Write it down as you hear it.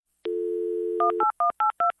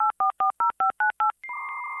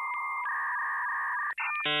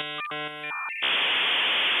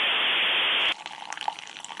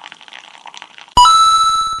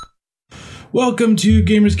Welcome to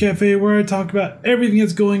Gamers Cafe, where I talk about everything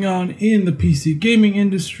that's going on in the PC gaming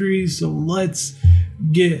industry. So let's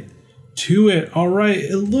get to it. All right,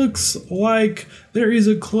 it looks like there is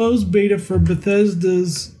a closed beta for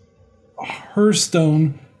Bethesda's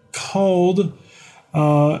Hearthstone called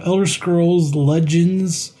Elder Scrolls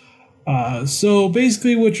Legends. So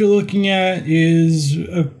basically what you're looking at is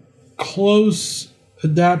a close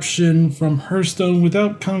adaptation from Hearthstone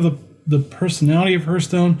without kind of the personality of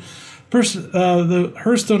Hearthstone. The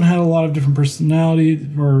Hearthstone had a lot of different personality,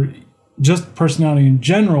 or just personality in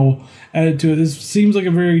general, added to it. This seems like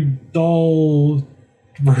a very dull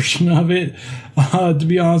version of it, to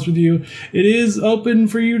be honest with you. It is open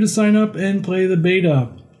for you to sign up and play the beta.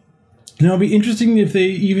 Now, it'll be interesting if they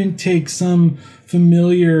even take some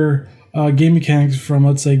familiar game mechanics from,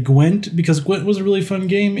 let's say, Gwent, because Gwent was a really fun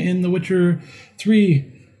game in the Witcher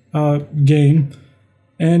 3 game,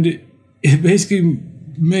 and it basically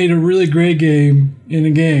made a really great game in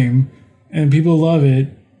a game, and people love it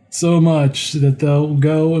so much that they'll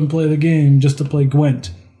go and play the game just to play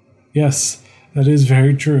Gwent. Yes, that is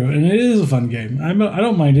very true, and it is a fun game. I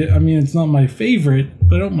don't mind it. I mean, it's not my favorite,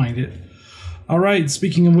 but I don't mind it. All right,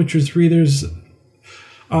 speaking of Witcher 3, there's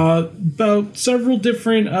about several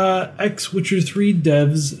different ex-Witcher 3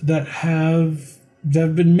 devs that have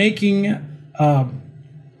been making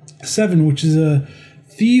 7, which is a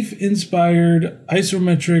thief-inspired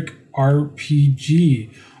isometric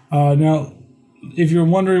RPG. Now, if you're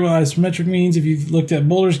wondering what isometric means, if you've looked at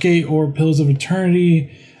Baldur's Gate or Pillars of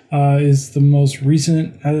Eternity, is the most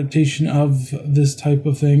recent adaptation of this type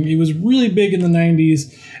of thing. It was really big in the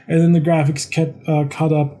 90s, and then the graphics kept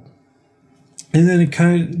caught up, and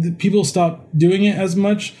then people stopped doing it as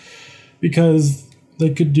much because they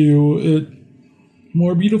could do it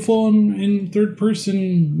more beautiful in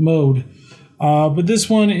third-person mode. But this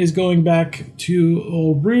one is going back to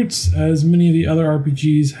old roots, as many of the other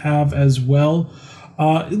RPGs have as well.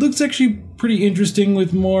 It looks actually pretty interesting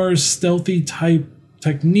with more stealthy type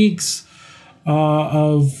techniques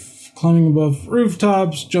of climbing above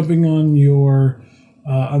rooftops, jumping on your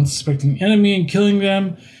unsuspecting enemy and killing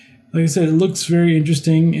them. Like I said, it looks very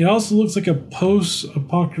interesting. It also looks like a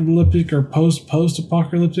post-apocalyptic or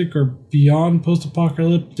post-apocalyptic or beyond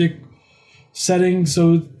post-apocalyptic setting.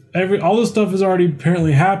 So all this stuff has already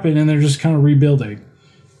apparently happened, and they're just kind of rebuilding.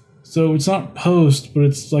 So it's not post, but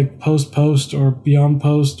it's like post or beyond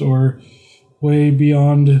post or way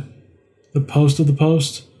beyond the post of the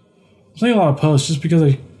post. I'm saying a lot of post just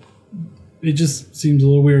because it just seems a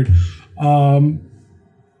little weird.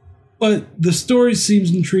 But the story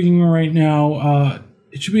seems intriguing right now.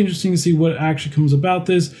 It should be interesting to see what actually comes about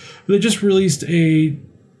this. But they just released a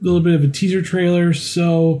little bit of a teaser trailer,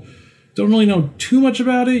 so don't really know too much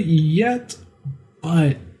about it yet,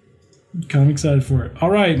 but I'm kind of excited for it. All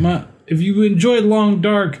right, if you enjoyed Long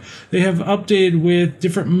Dark, they have updated with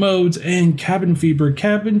different modes and cabin fever.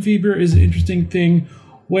 Cabin fever is an interesting thing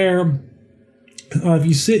where if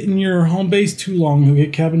you sit in your home base too long, you'll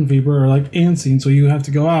get cabin fever or like antsy, so you have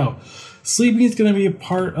to go out. Sleeping is going to be a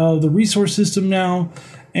part of the resource system now,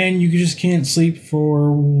 and you just can't sleep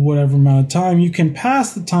for whatever amount of time. You can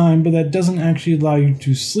pass the time, but that doesn't actually allow you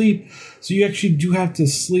to sleep. So you actually do have to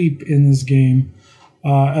sleep in this game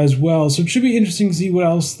as well. So it should be interesting to see what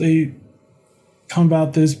else they come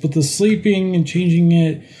about this. But the sleeping and changing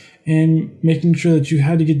it and making sure that you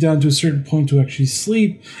had to get down to a certain point to actually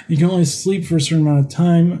sleep. You can only sleep for a certain amount of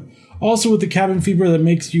time. Also with the cabin fever that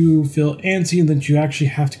makes you feel antsy and that you actually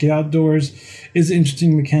have to get outdoors is an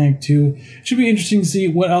interesting mechanic too. It should be interesting to see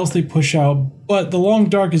what else they push out. But The Long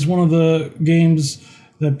Dark is one of the games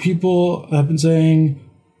that people have been saying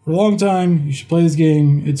for a long time, you should play this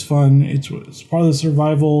game. It's fun. It's part of the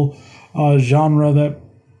survival genre that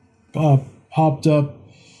popped up,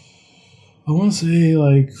 I want to say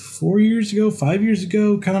like 5 years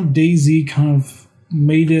ago, kind of DayZ kind of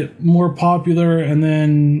made it more popular, and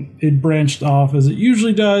then it branched off as it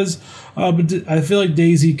usually does. But I feel like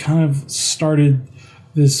DayZ kind of started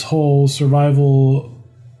this whole survival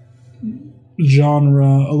genre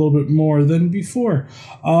a little bit more than before.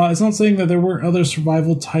 It's not saying that there weren't other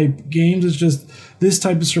survival type games. It's just this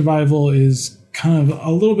type of survival is kind of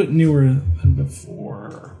a little bit newer than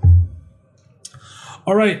before.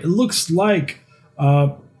 All right, it looks like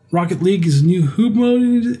Rocket League's new Hoop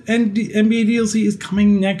mode and NBA DLC is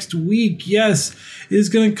coming next week. Yes, it is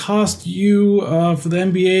going to cost you for the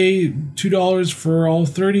NBA $2 for all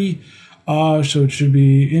 30 So it should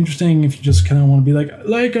be interesting if you just kind of want to be like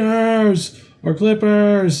Lakers or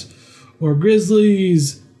Clippers or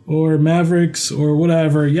Grizzlies or Mavericks or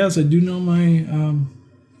whatever. Yes, I do know my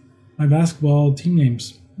basketball team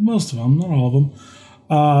names. Most of them, not all of them.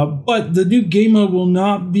 But the new game mode will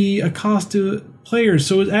not be a cost to players,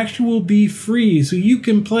 so it actually will be free. So you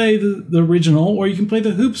can play the original or you can play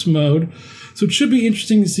the Hoops mode. So it should be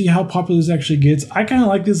interesting to see how popular this actually gets. I kind of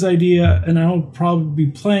like this idea, and I'll probably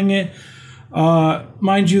be playing it.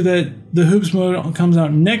 Mind you that the Hoops mode comes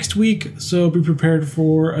out next week, so be prepared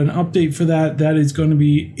for an update for that. That is going to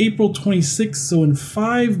be April 26th, so in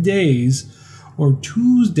 5 days, or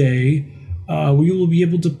Tuesday, we will be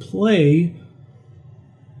able to play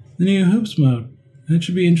the new Hoops mode. And it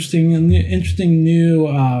should be interesting, and interesting new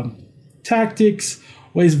tactics,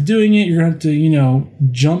 ways of doing it. You're going to have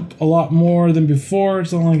to, jump a lot more than before.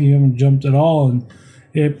 It's not like you haven't jumped at all,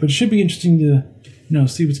 but it should be interesting to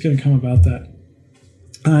see what's going to come about that.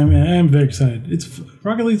 I'm very excited.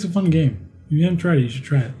 Rocket League's a fun game. If you haven't tried it, you should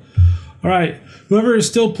try it. All right, whoever is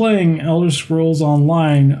still playing Elder Scrolls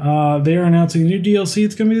Online, they are announcing a new DLC.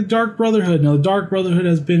 It's going to be the Dark Brotherhood. Now, the Dark Brotherhood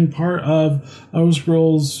has been part of Elder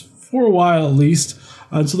Scrolls for a while at least,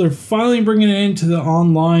 so they're finally bringing it into the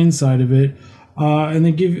online side of it, and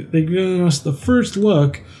they've given us the first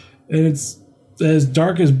look, and it's as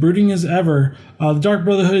dark as brooding as ever. The Dark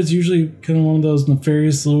Brotherhood is usually kind of one of those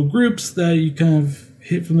nefarious little groups that you kind of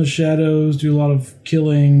hit from the shadows, do a lot of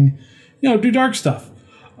killing, do dark stuff.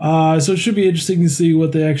 So it should be interesting to see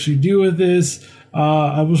what they actually do with this.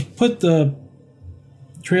 I will put the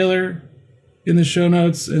trailer in the show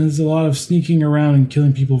notes, and there's a lot of sneaking around and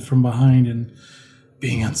killing people from behind and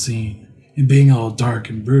being unseen and being all dark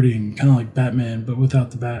and brooding, kind of like Batman, but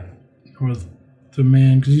without the bat or the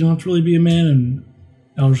man, because you don't have to really be a man in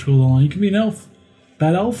Elder Scrolls Online. You can be an elf,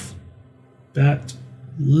 bat elf, bat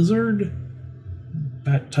lizard,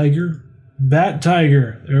 bat tiger.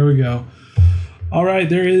 There we go. All right,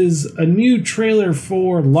 there is a new trailer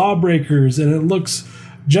for Lawbreakers, and it looks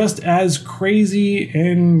just as crazy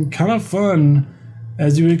and kind of fun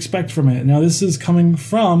as you would expect from it. Now, this is coming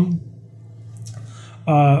from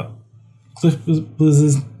Cliff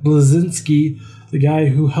Bleszinski, the guy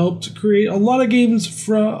who helped create a lot of games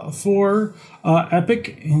for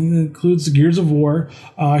Epic, and it includes Gears of War.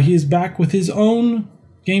 He is back with his own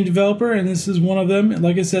game developer, and this is one of them.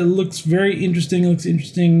 Like I said, it looks very interesting. It looks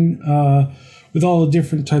interesting with all the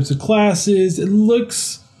different types of classes. It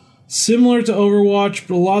looks similar to Overwatch,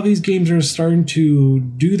 but a lot of these games are starting to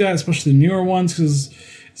do that, especially the newer ones, because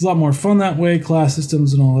it's a lot more fun that way, class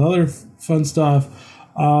systems and all the other fun stuff.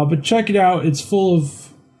 But check it out. It's full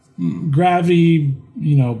of gravity,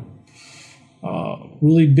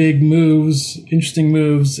 really big moves, interesting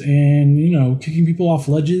moves, and, kicking people off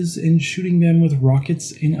ledges and shooting them with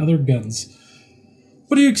rockets and other guns.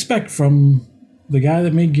 What do you expect from the guy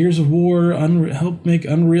that made Gears of War, helped make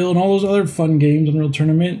Unreal, and all those other fun games, Unreal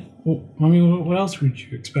Tournament? Well, what else would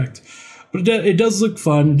you expect? But it does look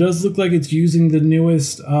fun. It does look like it's using the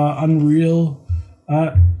newest Unreal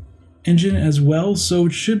engine as well, so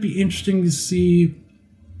it should be interesting to see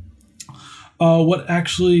what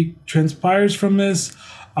actually transpires from this.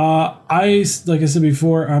 Like I said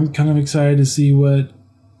before, I'm kind of excited to see what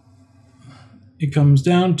it comes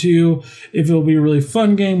down to, if it'll be a really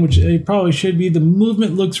fun game, which it probably should be. The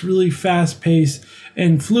movement looks really fast-paced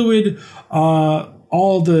and fluid.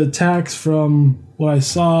 All the attacks from what I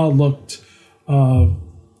saw looked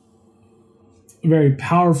very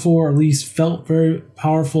powerful, or at least felt very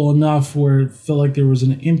powerful enough where it felt like there was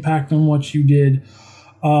an impact on what you did.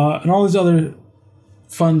 And all these other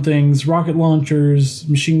fun things, rocket launchers,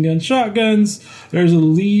 machine guns, shotguns. There's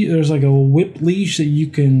like a whip leash that you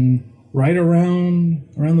can ride around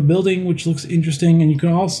the building, which looks interesting, and you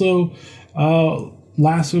can also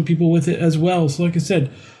lasso people with it as well. So like I said,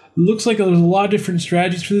 it looks like there's a lot of different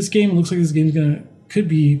strategies for this game. It looks like this game could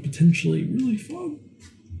be potentially really fun.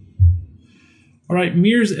 All right,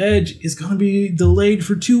 Mirror's Edge is going to be delayed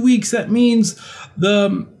for 2 weeks. That means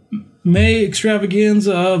the May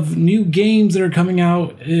extravaganza of new games that are coming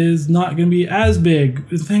out is not going to be as big.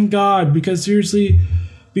 Thank God, because seriously,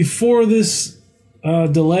 before this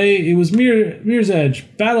delay, it was Mirror's Edge,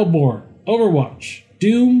 Battleborn, Overwatch,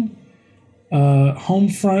 Doom,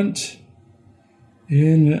 Homefront,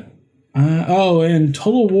 and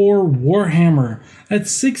Total War Warhammer.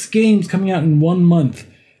 That's 6 games coming out in 1 month.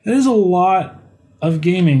 That is a lot of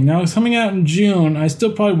gaming. Now, it's coming out in June. I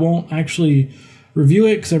still probably won't actually review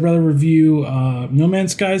it, because I'd rather review No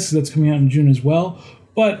Man's Sky, because that's coming out in June as well.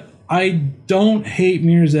 But I don't hate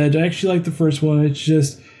Mirror's Edge. I actually like the first one. It's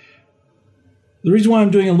just, The reason why I'm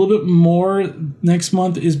doing a little bit more next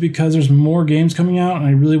month is because there's more games coming out, and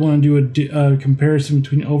I really want to do a comparison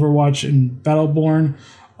between Overwatch and Battleborn,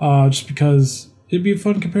 just because it'd be a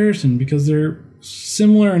fun comparison, because they're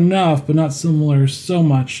similar enough, but not similar so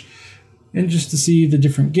much, and just to see the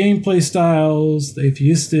different gameplay styles, the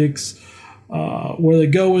atheistics, where they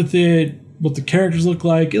go with it, what the characters look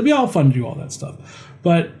like. It'll be all fun to do all that stuff.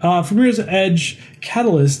 But for Mirror's Edge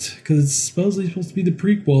Catalyst, because it's supposedly supposed to be the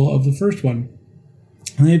prequel of the first one,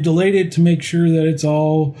 and they've delayed it to make sure that it's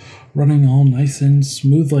all running all nice and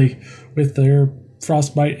smoothly with their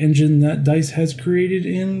Frostbite engine that DICE has created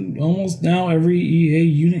in almost now every EA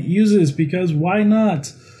unit uses, because why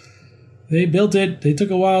not? They built it. They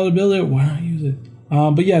took a while to build it. Why not use it?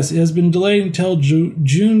 But yes, it has been delayed until June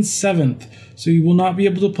 7th, so you will not be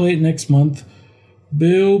able to play it next month.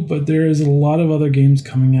 Boo, but there is a lot of other games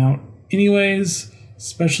coming out anyways,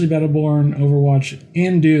 especially Battleborn, Overwatch,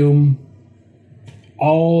 and Doom.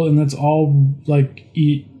 And that's all like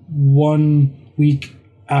 1 week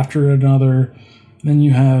after another. Then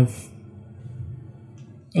you have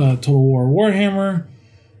Total War Warhammer.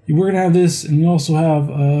 We're going to have this, and you also have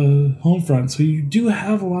Homefront. So you do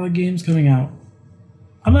have a lot of games coming out.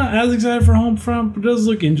 I'm not as excited for Homefront, but it does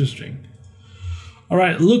look interesting. All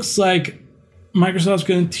right, looks like Microsoft's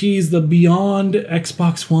going to tease the Beyond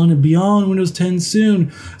Xbox One and Beyond Windows 10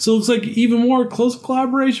 soon. So it looks like even more close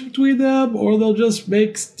collaboration between them, or they'll just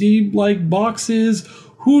make Steam-like boxes.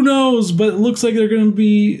 Who knows? But it looks like they're going to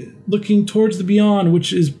be looking towards the Beyond,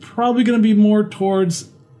 which is probably going to be more towards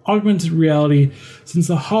augmented reality, since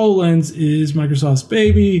the HoloLens is Microsoft's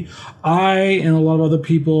baby. I and a lot of other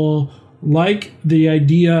people like the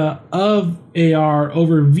idea of AR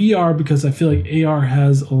over VR, because I feel like AR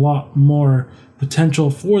has a lot more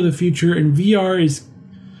potential for the future, and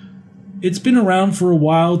it's been around for a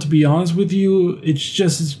while, to be honest with you.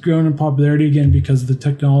 It's grown in popularity again because the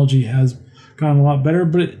technology has gotten a lot better,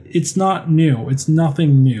 but it's not new. It's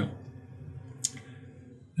nothing new.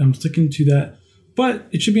 I'm sticking to that. But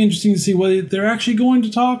it should be interesting to see what they're actually going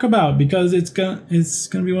to talk about, because it's gonna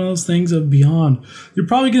be one of those things of Beyond. You're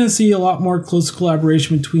probably going to see a lot more close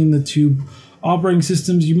collaboration between the two operating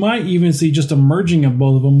systems. You might even see just a merging of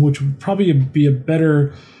both of them, which would probably be a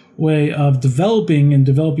better way of developing, and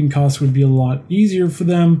developing costs would be a lot easier for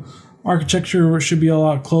them. Architecture should be a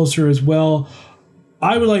lot closer as well.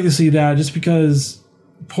 I would like to see that, just because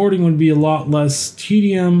porting would be a lot less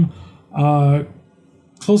tedium.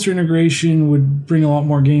 Closer integration would bring a lot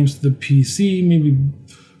more games to the PC, maybe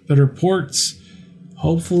better ports.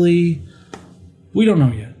 Hopefully. We don't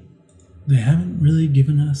know yet. They haven't really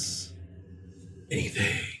given us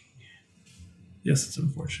anything. Yes, it's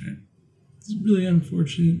unfortunate. It's really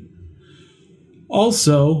unfortunate.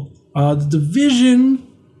 Also, The Division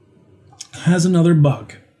has another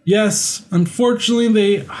bug. Yes, unfortunately,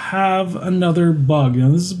 they have another bug. Now,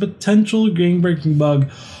 this is a potential game-breaking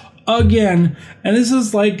bug again, and this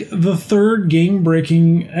is like the third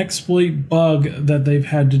game-breaking exploit bug that they've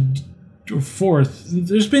had to do. Fourth.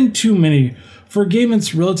 There's been too many. For a game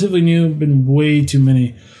that's relatively new, been way too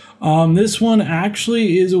many. This one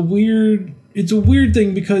actually is it's a weird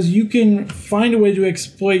thing, because you can find a way to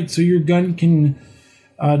exploit so your gun can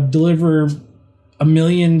deliver 1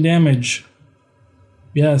 million damage.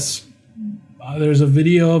 Yes, there's a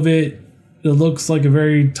video of it. It looks like a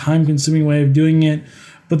very time-consuming way of doing it.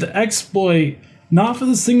 But the exploit, not for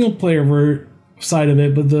the single-player side of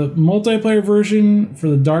it, but the multiplayer version for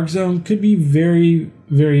the Dark Zone, could be very,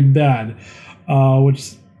 very bad.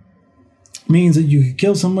 Which means that you could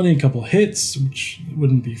kill somebody in a couple hits, which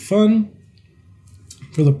wouldn't be fun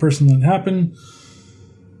for the person that happened.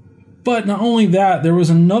 But not only that, there was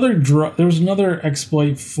another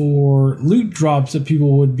exploit for loot drops, that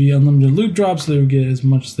people would be unlimited loot drops, so they would get as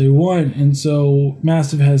much as they want. And so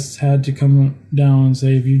Massive has had to come down and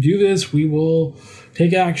say, if you do this, we will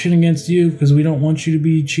take action against you, because we don't want you to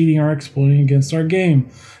be cheating or exploiting against our game.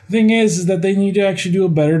 The thing is that they need to actually do a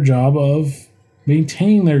better job of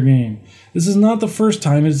maintaining their game. This is not the first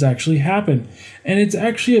time it's actually happened. And it's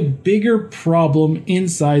actually a bigger problem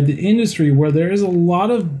inside the industry, where there is a lot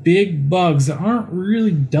of big bugs that aren't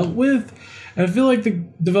really dealt with. And I feel like the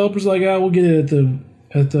developers are like, we'll get it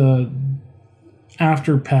at the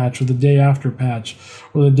after patch, or the day after patch,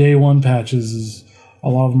 or the day one patches, as a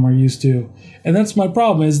lot of them are used to. And that's my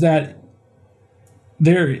problem, is that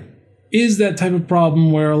there is that type of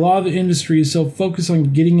problem where a lot of the industry is so focused on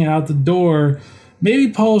getting it out the door,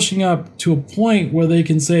 maybe polishing up to a point where they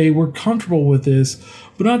can say, we're comfortable with this,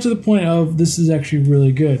 but not to the point of, this is actually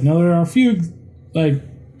really good. Now, there are a few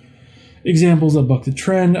examples that buck the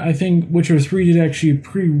trend. I think Witcher 3 did actually a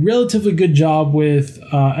relatively good job with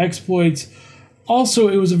exploits. Also,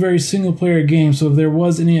 it was a very single player game, so if there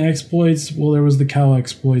was any exploits, well, there was the cow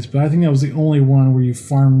exploits, but I think that was the only one where you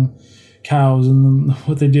farm cows, and then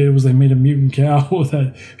what they did was they made a mutant cow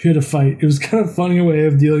that you had to fight. It was kind of a funny way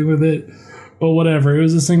of dealing with it, but whatever. It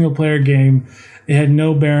was a single player game. It had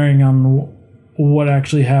no bearing on what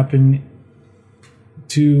actually happened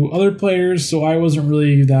to other players, so I wasn't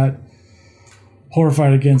really that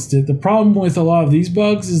horrified against it. The problem with a lot of these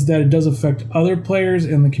bugs is that it does affect other players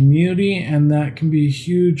in the community, and that can be a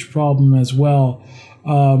huge problem as well.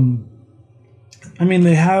 I mean,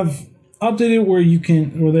 they have updated where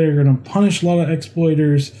they're going to punish a lot of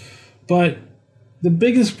exploiters, but the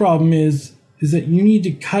biggest problem is that you need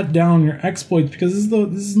to cut down your exploits, because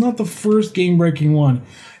this is not the first game-breaking one.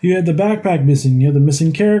 You had the backpack missing, you had the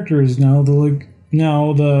missing characters, now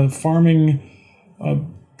the farming.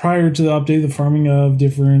 Prior to the update, the farming of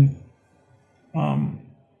different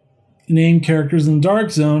named characters in the Dark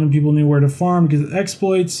Zone, and people knew where to farm because of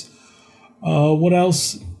exploits. What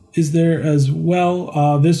else is there as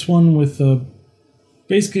well? This one with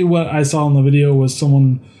basically what I saw in the video was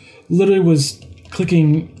someone literally was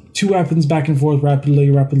clicking two weapons back and forth rapidly,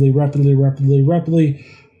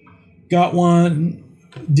 got one,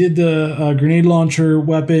 did the grenade launcher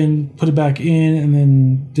weapon, put it back in, and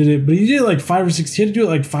then did it. But he did it like 5 or 6. He had to do it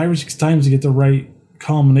like 5 or 6 times to get the right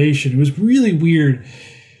combination. It was really weird.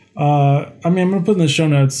 I mean, I'm going to put in the show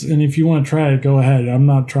notes, and if you want to try it, go ahead. I'm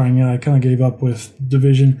not trying it. I kind of gave up with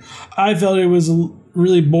Division. I felt it was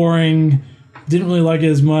really boring. Didn't really like it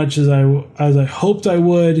as much as I hoped I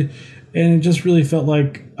would, and it just really felt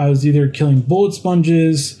like I was either killing bullet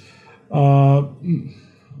sponges,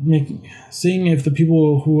 seeing if the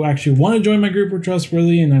people who actually want to join my group were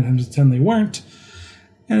trustworthy, and 9 times out of 10 they weren't.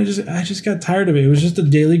 And I just got tired of it. It was just a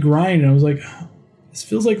daily grind, and I was like, this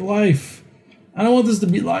feels like life. I don't want this to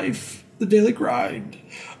be life, the daily grind.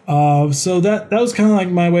 So that was kind of like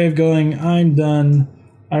my way of going, I'm done.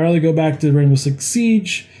 I'd rather go back to Rainbow Six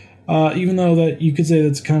Siege, even though that you could say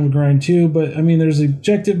that's kind of a grind too. But I mean, there's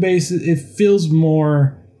objective base. It feels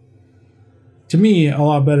more, to me, a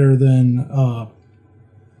lot better than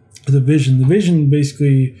Division. Division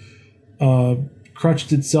basically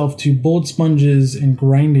crutched itself to bullet sponges and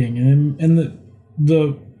grinding, and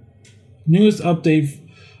the newest update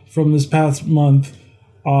from this past month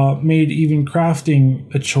made even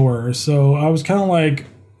crafting a chore. So I was kind of like,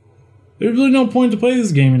 there's really no point to play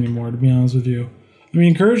this game anymore, to be honest with you. I mean,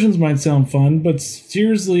 incursions might sound fun, but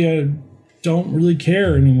seriously, I don't really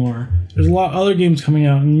care anymore. There's a lot of other games coming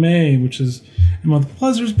out in May, which is a month.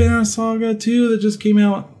 Plus, there's Banner Saga 2 that just came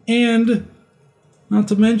out. And not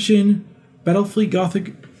to mention, Battlefleet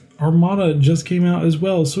Gothic Armada just came out as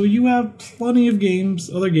well. So you have plenty of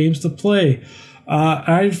other games to play.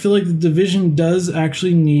 I feel like the Division does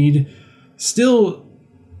actually need, still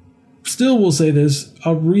will say this, a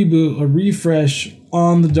reboot, a refresh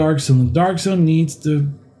on the Dark Zone. The Dark Zone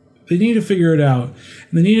they need to figure it out.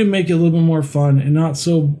 And they need to make it a little bit more fun and not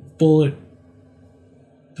so bullet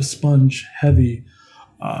sponge heavy.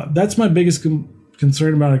 That's my biggest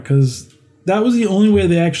concern about it, because that was the only way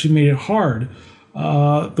they actually made it hard.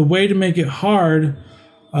 The way to make it hard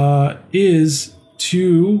is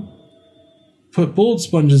to put bullet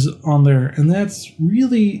sponges on there, and that's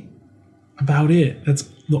really about it. That's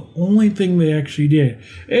the only thing they actually did.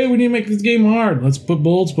 Hey, we need to make this game hard. Let's put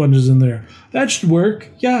bullet sponges in there. That should work.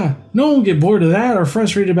 Yeah, no one will get bored of that or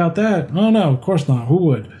frustrated about that. Oh no, of course not. Who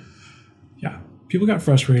would? Yeah, people got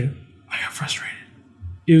frustrated. I got frustrated.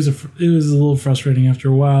 It was a little frustrating after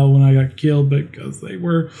a while when I got killed because they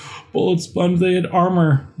were bullet sponge. They had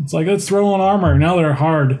armor. It's like, let's throw on armor. Now they're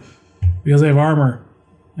hard because they have armor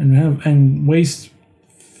and waste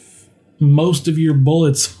most of your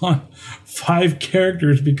bullets on 5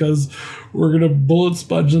 characters because we're going to bullet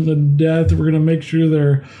sponge them to death. We're going to make sure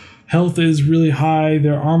their health is really high.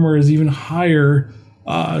 Their armor is even higher.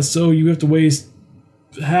 So you have to waste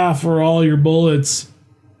half or all your bullets.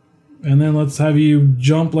 And then let's have you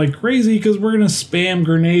jump like crazy because we're going to spam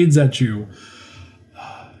grenades at you.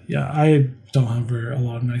 Yeah, I don't have a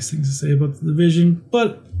lot of nice things to say about the Division.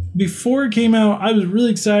 But before it came out, I was really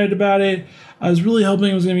excited about it. I was really hoping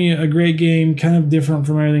it was going to be a great game, kind of different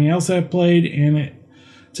from everything else I've played. And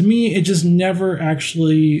to me, it just never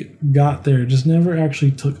actually got there. It just never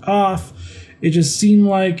actually took off. It just seemed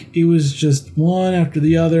like it was just one after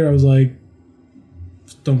the other. I was like,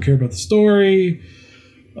 don't care about the story.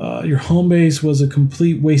 Your home base was a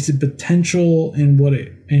complete wasted potential in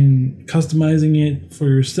customizing it for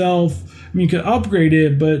yourself. I mean, you could upgrade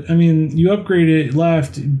it, but I mean, you upgraded it,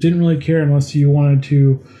 left, didn't really care unless you wanted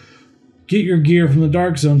to get your gear from the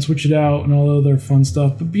Dark Zone, switch it out, and all the other fun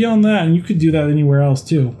stuff. But beyond that, and you could do that anywhere else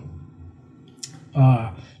too.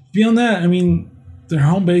 Beyond that, I mean, their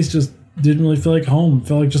home base just didn't really feel like home. It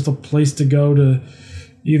felt like just a place to go to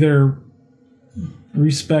either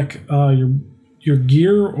respec your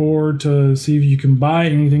gear or to see if you can buy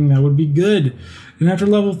anything that would be good. And after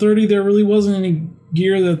level 30, there really wasn't any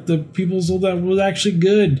gear that the people sold that was actually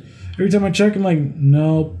good. Every time I check, I'm like,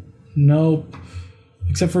 nope.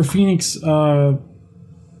 Except for Phoenix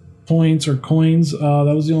points or coins.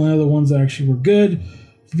 That was the only other ones that actually were good.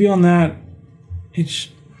 Beyond that, it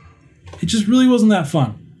just really wasn't that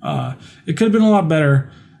fun. It could have been a lot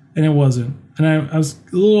better, and it wasn't. And I was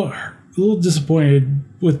a little disappointed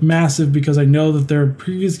with Massive because I know that their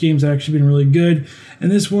previous games have actually been really good,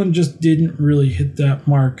 and this one just didn't really hit that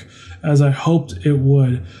mark as I hoped it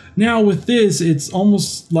would. Now with this, it's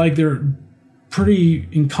almost like they're pretty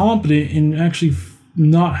incompetent in actually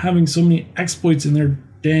not having so many exploits in their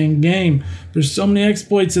dang game. There's so many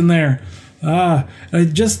exploits in there. I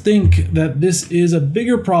just think that this is a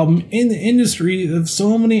bigger problem in the industry of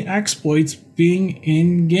so many exploits being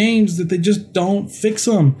in games that they just don't fix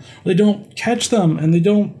them. They don't catch them and they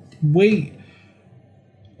don't wait.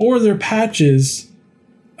 Or their patches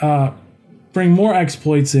bring more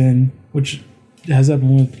exploits in, which has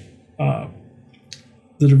happened with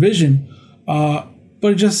The Division. But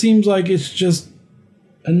it just seems like it's just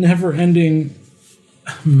a never-ending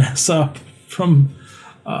mess up from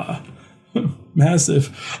Massive.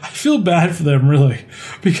 I feel bad for them, really,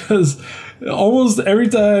 because almost every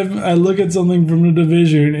time I look at something from The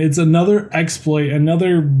Division, it's another exploit,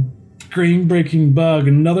 another game-breaking bug,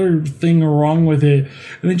 another thing wrong with it,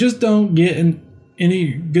 and they just don't get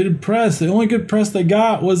any good press. The only good press they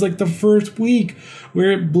got was like the first week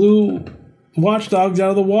where it blew Watch Dogs out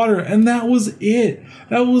of the water, and that was it.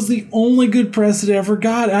 That was the only good press it ever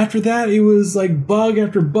got. After that, it was like bug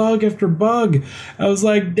after bug after bug. I was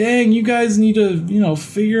like, dang, you guys need to,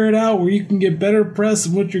 figure it out where you can get better press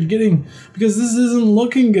than what you're getting, because this isn't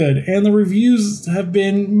looking good. And the reviews have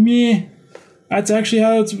been meh. That's actually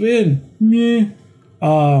how it's been. Meh.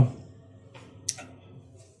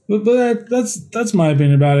 But that's my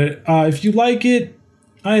opinion about it. If you like it,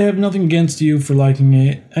 I have nothing against you for liking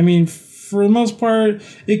it. I mean, for the most part,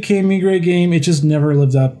 it can be a great game. It just never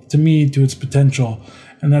lived up to me to its potential,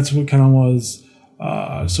 and that's what kind of was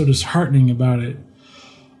so disheartening about it.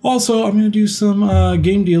 Also, I'm going to do some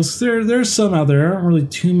game deals. There's some out there. There aren't really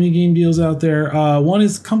too many game deals out there. One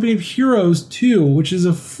is Company of Heroes 2, which is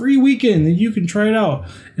a free weekend that you can try it out.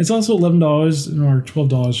 It's also $11 or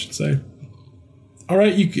 $12, I should say. All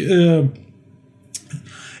right,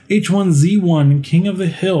 H1Z1 King of the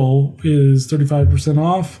Hill is 35%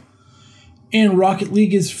 off. And Rocket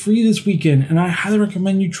League is free this weekend, and I highly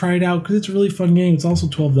recommend you try it out because it's a really fun game. It's also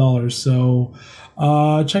 $12, so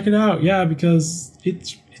check it out. Yeah, because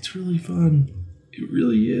it's really fun. It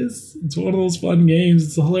really is. It's one of those fun games.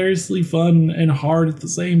 It's hilariously fun and hard at the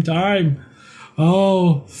same time.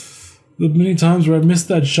 Oh, the many times where I missed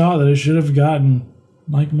that shot that I should have gotten,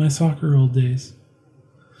 like my soccer old days.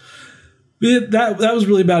 That was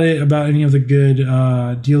really about it about any of the good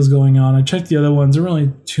deals going on. I checked the other ones. There are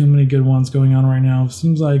really too many good ones going on right now. It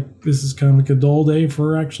seems like this is kind of like a dull day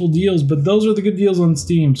for actual deals, but those are the good deals on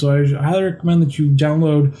Steam. So I highly recommend that you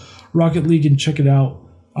download Rocket League and check it out.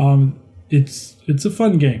 It's a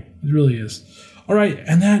fun game. It really is. All right,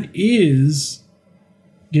 and that is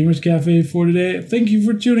Gamers Cafe for today. Thank you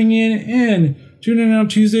for tuning in, and tune in on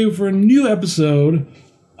Tuesday for a new episode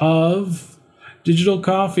of Digital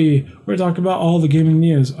Coffee. We're talking about all the gaming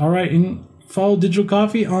news. All right, and follow Digital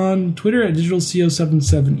Coffee on Twitter at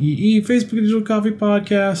DigitalCO77EE, Facebook at Digital Coffee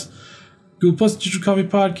Podcast, Google Plus Digital Coffee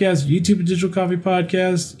Podcast, YouTube at Digital Coffee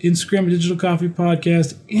Podcast, Instagram at Digital Coffee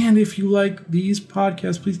Podcast, and if you like these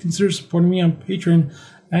podcasts, please consider supporting me on Patreon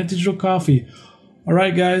at Digital Coffee. All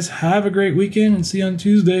right, guys, have a great weekend and see you on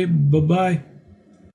Tuesday. Bye-bye.